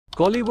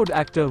Kollywood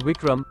actor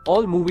Vikram,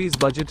 all movies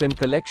budget and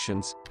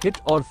collections,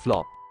 hit or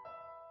flop.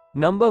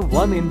 Number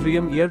 1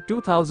 Indriyam year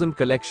 2000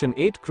 collection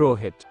 8 crore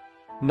hit.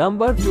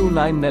 Number 2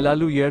 9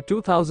 Nelalu year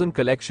 2000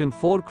 collection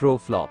 4 crore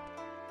flop.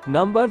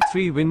 Number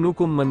 3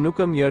 Vinnukum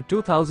Mannukum year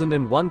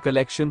 2001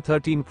 collection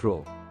 13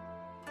 crore.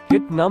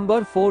 Hit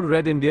number 4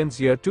 Red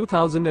Indians year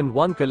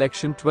 2001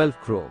 collection 12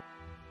 crore.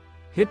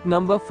 Hit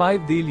number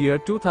 5 Dhill year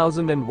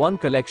 2001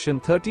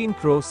 collection 13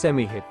 crore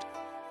semi-hit.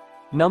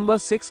 Number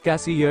 6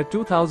 Cassie year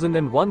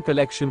 2001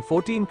 collection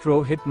 14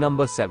 crore hit.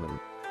 Number 7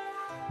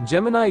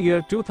 Gemini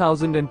year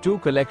 2002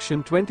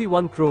 collection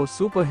 21 crore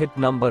super hit.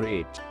 Number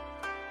 8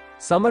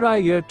 Samurai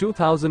year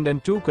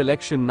 2002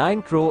 collection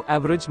 9 crore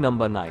average.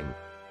 Number 9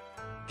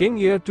 King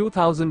year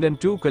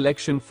 2002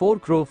 collection 4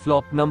 crore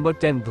flop. Number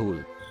 10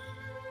 Dhool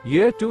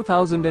year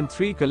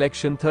 2003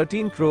 collection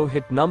 13 crore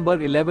hit.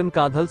 Number 11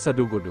 Kadhal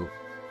Sadugudu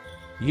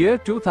year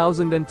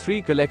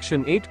 2003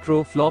 collection 8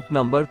 crore flop.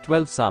 Number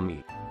 12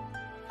 Saamy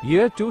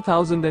year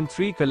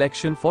 2003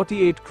 collection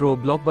 48 crore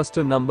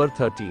blockbuster. Number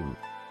 13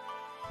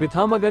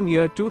 Pithamagan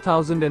year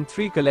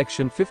 2003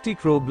 collection 50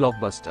 crore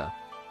blockbuster.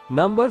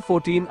 Number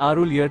 14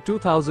 Arul year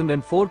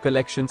 2004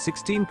 collection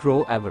 16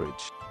 crore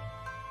average.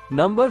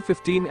 Number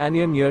 15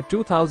 Anniyan year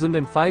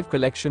 2005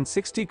 collection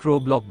 60 crore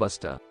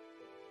blockbuster.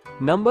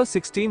 Number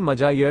 16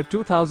 Maja year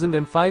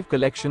 2005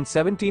 collection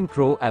 17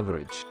 crore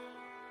average.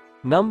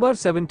 Number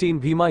 17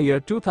 Bhima year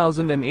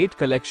 2008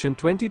 collection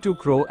 22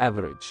 crore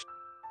average.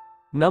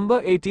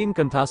 Number 18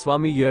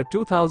 Kanthaswamy year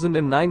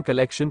 2009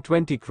 collection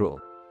 20 crore.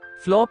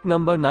 Flop.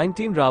 Number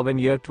 19 Ravan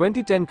year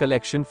 2010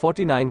 collection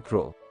 49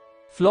 crore.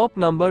 Flop.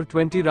 Number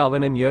 20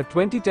 Ravanan year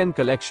 2010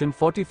 collection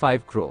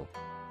 45 crore.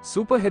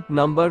 Super hit.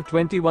 Number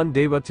 21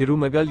 Deva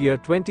Thirumagal year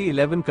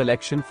 2011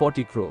 collection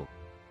 40 crore.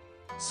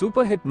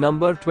 Super hit.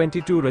 Number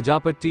 22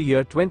 Rajapatti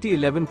year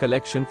 2011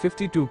 collection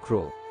 52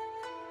 crore.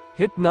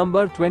 Hit.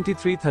 Number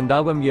 23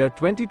 Thandavam year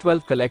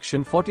 2012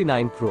 collection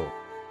 49 crore.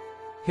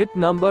 Hit.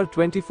 Number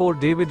 24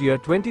 David year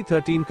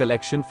 2013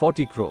 collection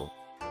 40 crore.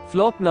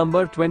 Flop.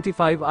 Number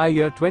 25 I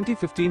year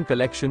 2015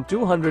 collection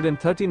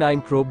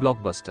 239 crore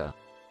blockbuster.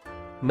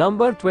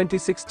 Number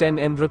 26 10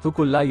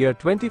 Emrathukulla year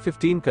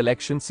 2015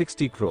 collection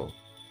 60 crore.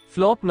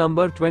 Flop.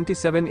 Number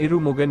 27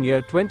 Irumugan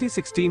year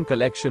 2016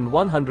 collection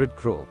 100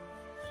 crore.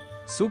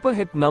 Super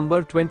hit.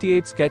 Number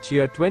 28 Sketch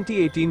year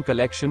 2018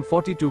 collection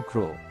 42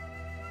 crore.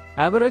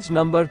 Average.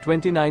 Number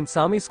 29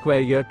 Saamy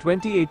Square year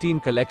 2018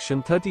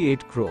 collection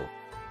 38 crore.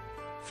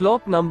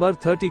 Flop. Number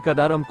 30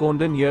 Kadaram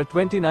Kondan year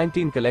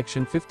 2019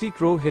 collection 50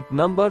 crore hit.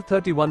 Number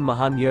 31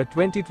 Mahan year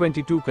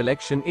 2022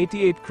 collection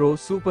 88 crore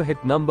super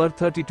hit. Number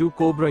 32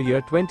 Cobra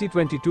year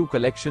 2022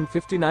 collection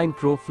 59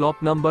 crore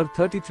flop. Number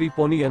 33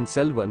 Ponniyin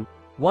Selvan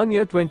 1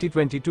 year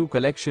 2022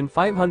 collection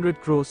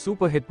 500 crore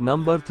super hit.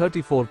 Number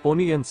 34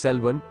 Ponniyin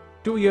Selvan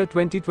 2 year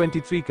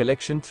 2023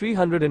 collection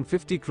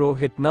 350 crore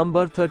hit.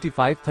 Number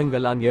 35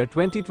 Thangalan year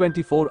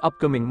 2024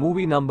 upcoming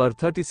movie. Number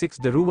 36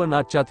 Daruva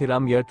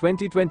Nachathiram year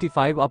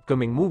 2025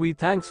 upcoming movie.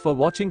 Thanks for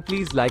watching.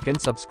 Please like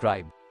and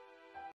subscribe.